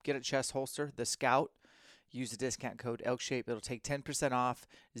holster, get a chest holster, the Scout. Use the discount code ElkShape. It'll take 10% off,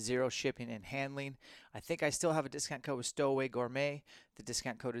 0 shipping and handling. I think I still have a discount code with Stowaway Gourmet. The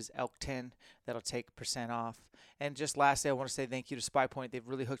discount code is ELK10. That'll take % off. And just lastly, I want to say thank you to SpyPoint. They've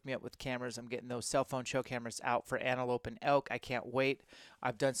really hooked me up with cameras. I'm getting those cell phone show cameras out for antelope and elk. I can't wait.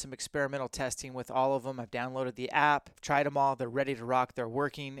 I've done some experimental testing with all of them. I've downloaded the app, tried them all. They're ready to rock. They're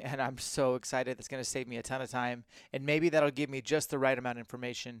working, and I'm so excited. It's going to save me a ton of time, and maybe that'll give me just the right amount of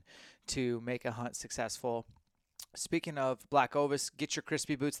information to make a hunt successful. Speaking of Black Ovis, get your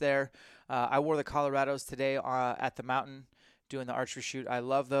crispy boots there. I wore the Colorados today at the mountain doing the archery shoot. I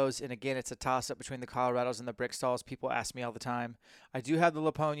love those. And again, it's a toss-up between the Colorados and the Brickstalls. People ask me all the time. I do have the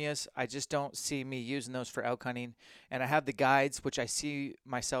Laponias. I just don't see me using those for elk hunting. And I have the guides, which I see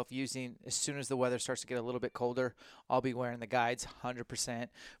myself using as soon as the weather starts to get a little bit colder. I'll be wearing the guides 100%.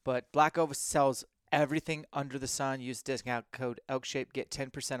 But Black Ovis sells everything under the sun. Use discount code ElkShape. Get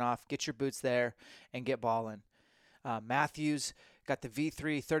 10% off. Get your boots there and get balling. Matthews got the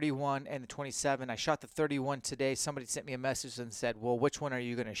V3 31 and the 27. I shot the 31 today. Somebody sent me a message and said, well, which one are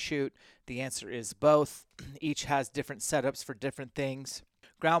you going to shoot? The answer is both. Each has different setups for different things.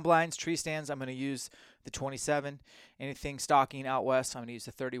 Ground blinds, tree stands, I'm going to use the 27. Anything stalking out west, I'm going to use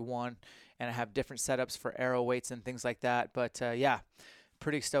the 31. And I have different setups for arrow weights and things like that. But yeah,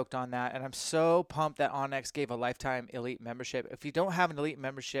 pretty stoked on that. And I'm so pumped that Onyx gave a lifetime elite membership. If you don't have an elite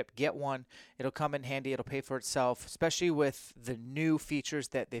membership, get one. It'll come in handy. It'll pay for itself, especially with the new features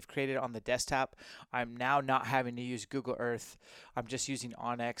that they've created on the desktop. I'm now not having to use Google Earth. I'm just using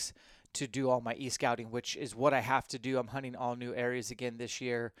Onyx to do all my e-scouting, which is what I have to do. I'm hunting all new areas again this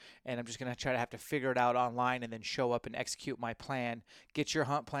year, and I'm just going to try to have to figure it out online and then show up and execute my plan. Get your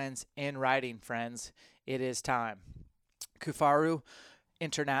hunt plans in writing, friends. It is time. Kufaru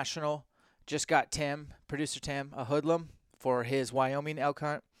International just got producer Tim, a hoodlum for his Wyoming elk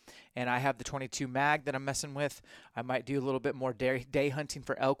hunt, and I have the 22 mag that I'm messing with. I might do a little bit more day hunting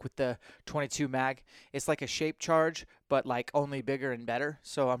for elk with the 22 mag. It's like a shape charge, but like only bigger and better.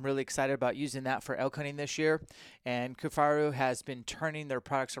 So I'm really excited about using that for elk hunting this year. And Kufaru has been turning their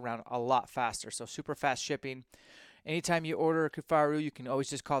products around a lot faster, so super fast shipping. Anytime you order a Kifaru, you can always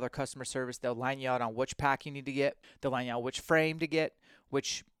just call their customer service. They'll line you out on which pack you need to get. They'll line you out which frame to get,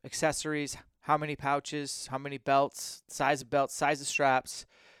 which accessories, how many pouches, how many belts, size of straps,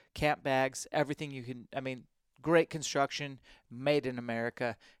 camp bags, everything you can. I mean, great construction, made in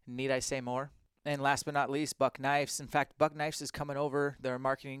America. Need I say more? And last but not least, Buck Knives. In fact, Buck Knives is coming over. Their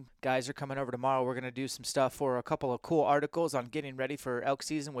marketing guys are coming over tomorrow. We're going to do some stuff for a couple of cool articles on getting ready for elk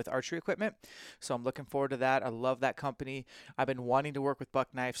season with archery equipment. So I'm looking forward to that. I love that company. I've been wanting to work with Buck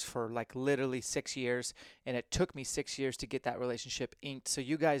Knives for like literally 6 years, and it took me 6 years to get that relationship inked. So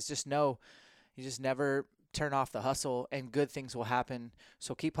you guys just know, you just never turn off the hustle and good things will happen.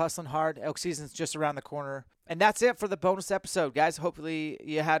 So keep hustling hard. Elk season's just around the corner. And that's it for the bonus episode, guys. Hopefully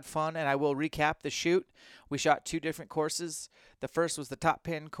you had fun, and I will recap the shoot. We shot 2 different courses. The first was the top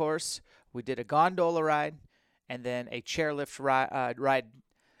pin course. We did a gondola ride and then a chairlift ride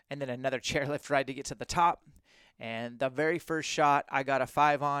and then another chairlift ride to get to the top. And the very first shot, I got a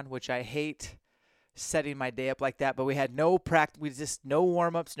 5 on, which I hate setting my day up like that, but we had no practice. We just no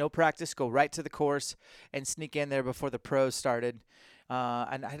warm-ups, no practice, go right to the course and sneak in there before the pros started.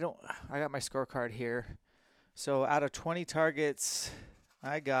 And I got my scorecard here. So out of 20 targets,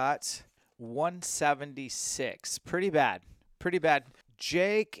 I got 176. Pretty bad.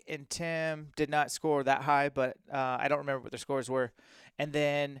 Jake and Tim did not score that high, but I don't remember what their scores were. And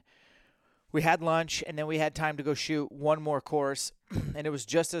then we had lunch, and then we had time to go shoot one more course, and it was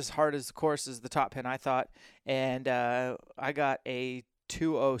just as hard as the course as the top pin, I thought. And I got a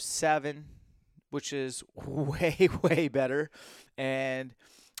 207, which is way, way better. And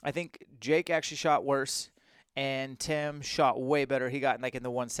I think Jake actually shot worse, and Tim shot way better. He got like in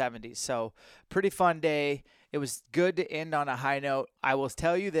the 170s. So pretty fun day. It was good to end on a high note. I will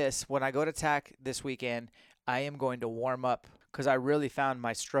tell you this, when I go to TAC this weekend, I am going to warm up because I really found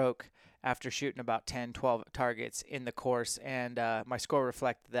my stroke after shooting about 10, 12 targets in the course, and my score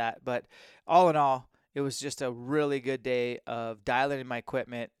reflected that. But all in all, it was just a really good day of dialing in my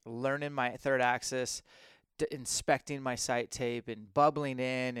equipment, learning my third axis, inspecting my sight tape, and bubbling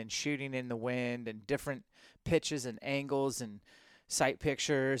in and shooting in the wind and different pitches and angles and sight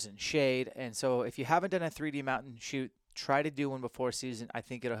pictures and shade. And so if you haven't done a 3D mountain shoot, try to do one before season. I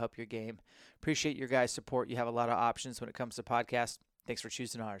think it'll help your game. Appreciate your guys' support. You have a lot of options when it comes to podcasts. Thanks for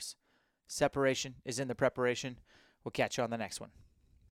choosing ours. Separation is in the preparation. We'll catch you on the next one.